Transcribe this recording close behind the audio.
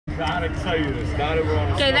Not excited. It's not a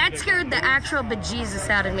wrong. Okay, that scared the actual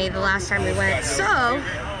bejesus out of me the last time we went. So.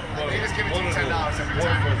 They just give it to you $10 every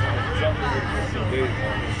time.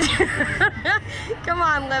 Come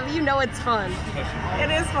on, Liv, you know it's fun.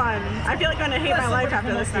 It is fun. I feel like I'm gonna hate my life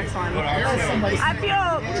after this next one. I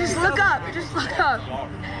feel just look up,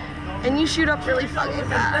 and you shoot up really fucking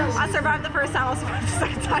fast. I survived the first time, I'll survive the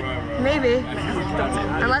second time. Maybe. Don't say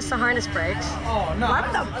that. Unless the harness breaks. Why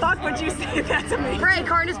the fuck would you say that to me? Break,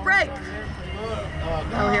 harness break.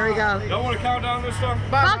 Oh, here we go. Don't want to count down this stuff?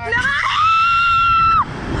 Fuck no!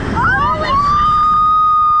 Holy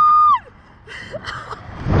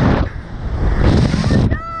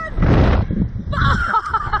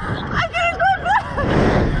I'm getting whiplash!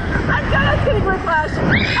 I'm just getting whiplash!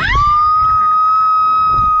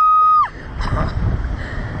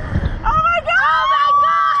 Oh my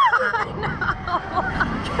god! No!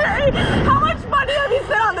 Kerry, how much money have you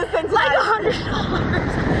spent on this thing? Like $100.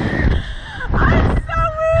 I'm so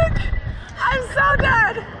weak! I'm so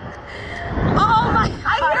dead! Oh my god!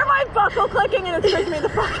 I hear my buckle clicking and it's freaking me the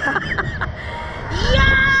fuck out.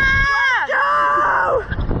 Yeah! Go!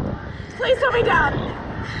 Please put me down.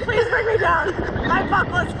 Please bring me down. My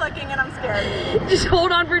buckle is clicking and I'm scared. Just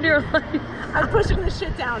hold on for dear life. I'm pushing this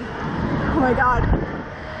shit down. Oh my god.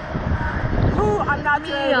 Ooh, I'm not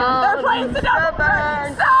doing it. They're playing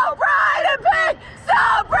Sedona. So bright and pink!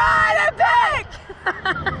 So bright and pink!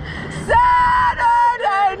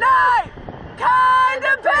 Saturday night! Kind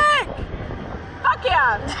of pink! Fuck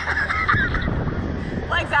yeah!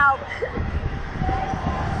 Legs out.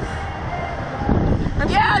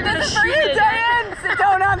 Yeah, this is for you, Dan!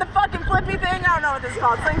 Sedona on the fucking flippy thing. I don't know what this is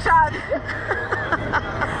called. SlingShot.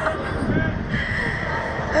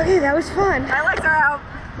 Okay, that was fun. My legs are out.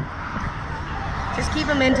 Just keep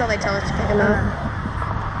them in until they tell us to pick them up.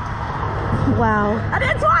 Wow. I did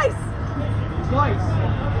it twice!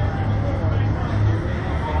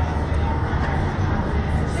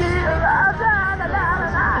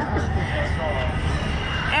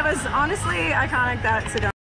 It was honestly iconic that Sedona